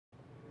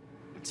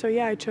So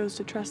yeah, I chose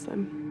to trust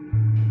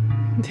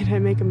them. Did I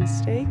make a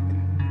mistake?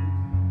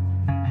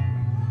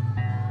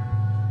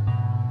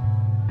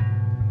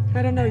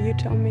 I don't know, you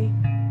tell me.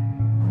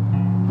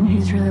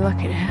 He's really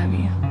lucky to have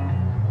you.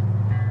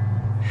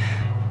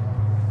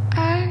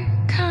 I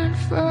can't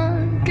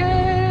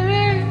forget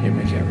it. You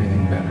make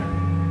everything better.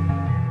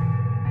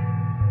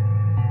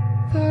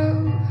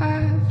 Though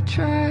I've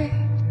tried.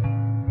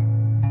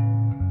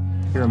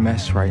 You're a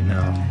mess right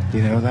now. Do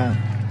you know that?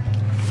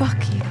 Fuck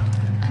you.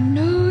 I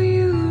know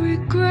you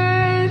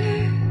regret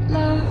it,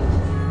 love.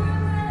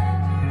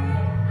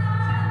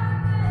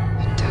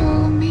 You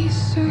told me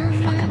so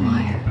Fucking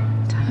liar.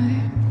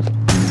 times.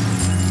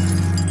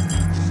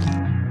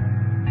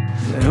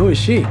 Who is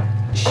she?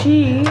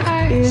 She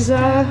is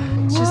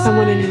just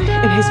someone in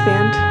his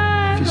band.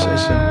 If you say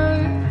so.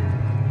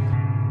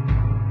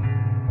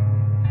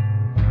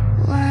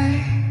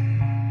 Why?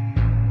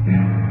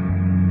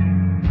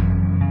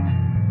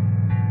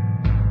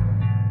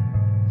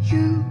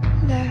 You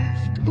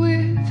left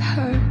with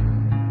her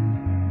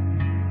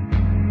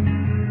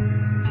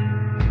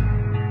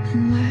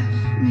and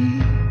left me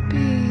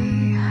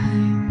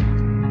behind.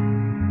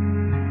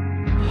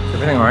 Is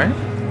everything alright?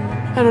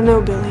 I don't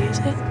know, Billy, is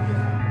it?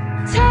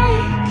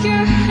 Take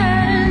your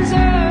hands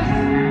off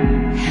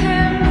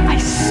him, I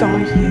saw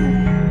you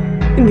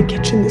in the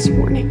kitchen this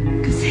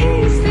morning. 'cause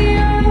he's the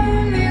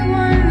only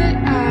one that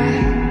I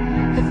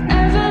have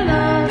ever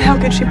loved. How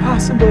could she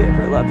possibly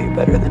ever love you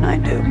better than I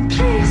do?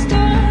 Please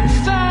don't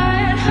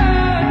fight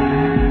her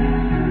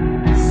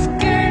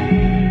skin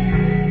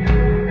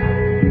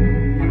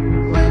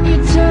when you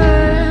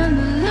turn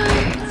the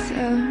lights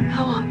out.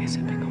 How long has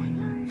it been going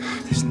on?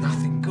 There's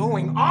nothing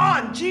going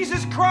on!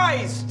 Jesus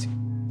Christ!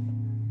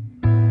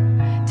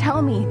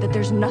 Tell me that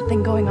there's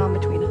nothing going on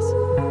between us.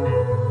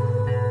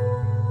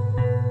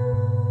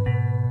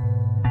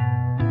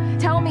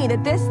 Tell me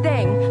that this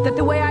thing, that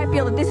the way I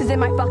feel, that this is in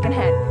my fucking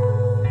head.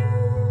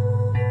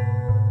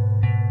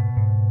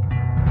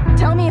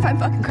 Tell me if I'm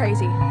fucking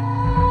crazy.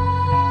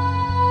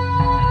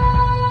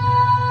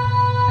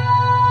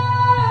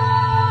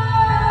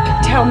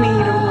 Tell me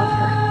you don't love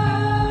her.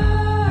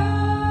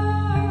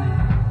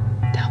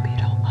 Tell me you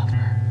don't love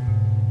her.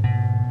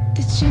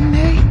 Did she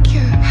make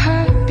your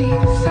heart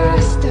beat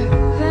faster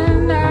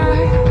than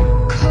I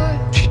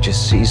could? She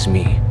just sees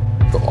me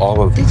for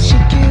all of me. Did she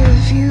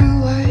give you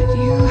what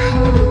you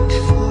hoped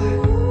for?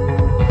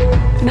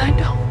 And I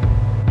don't.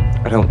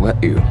 I don't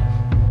let you.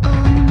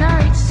 All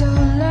night so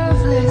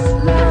loveless,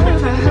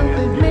 love. I hope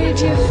it made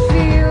you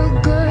feel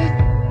good,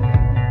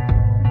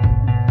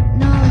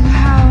 knowing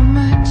how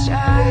much I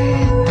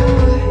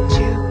adored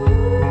you.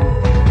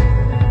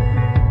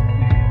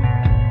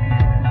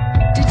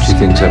 Did She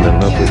thinks I'm in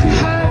love make with your you.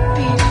 heart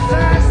beat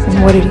faster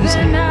And what did you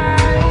say? than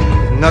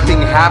I? Nothing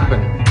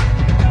happened.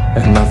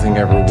 And nothing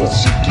ever will. Did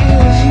she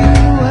give you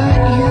what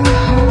you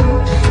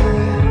hoped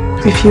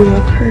for? If you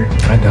love her,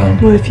 I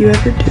don't. well, if you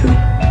ever do,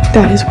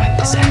 that is when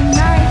this ends.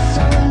 Night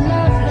so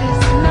loveless,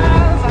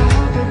 love. I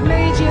hope it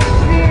made you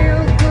feel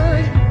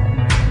good,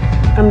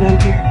 I'm done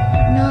here.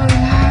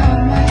 knowing how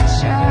much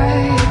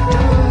I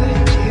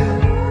adored you.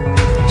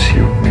 It's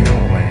you and me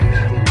always.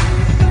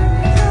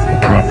 I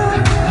promise.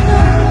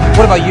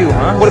 What about you,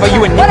 huh? What about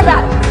you and What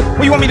about it?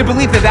 Well, you want me to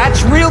believe that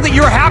that's real? That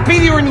you're happy?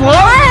 That you're in love?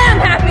 I am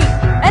happy,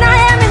 and I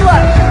am in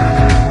love.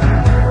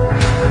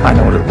 I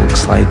know what it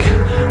looks like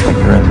when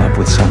you're in love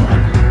with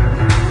someone.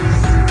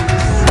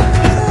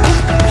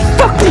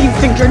 Fuck do you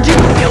think you're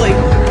doing, Billy?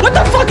 What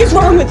the fuck is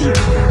wrong with you?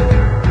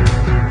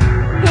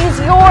 He's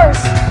yours.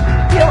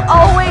 He'll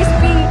always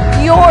be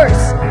yours.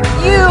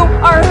 You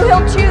are who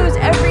he'll choose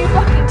every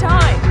fucking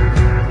time.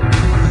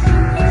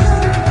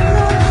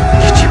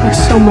 You two are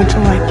so much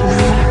alike, you know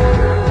that?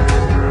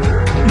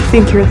 You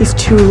think you're these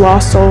two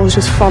lost souls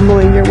just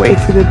fumbling your way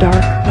through the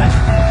dark, but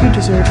you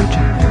deserve each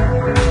other.